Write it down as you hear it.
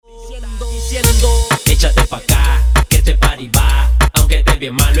pareciendo. Échate pa' acá, que este party va, aunque esté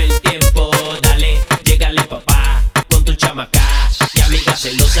bien malo el tiempo. Dale, llegale papá, con tu chamaca y amigas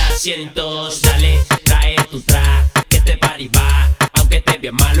en los asientos. Dale, trae tu trae, que este party va, aunque esté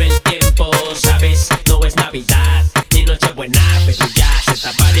bien malo el tiempo. Sabes, no es Navidad ni Noche Buena, pero ya se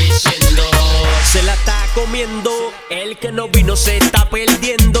está pareciendo. Se la está comiendo, el que no vino se está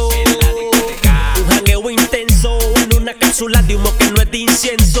perdiendo. Un jangueo intenso en una cápsula de humo que no es de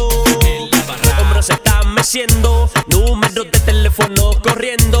incienso. Hombros se están meciendo, números de teléfono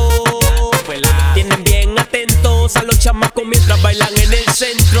corriendo.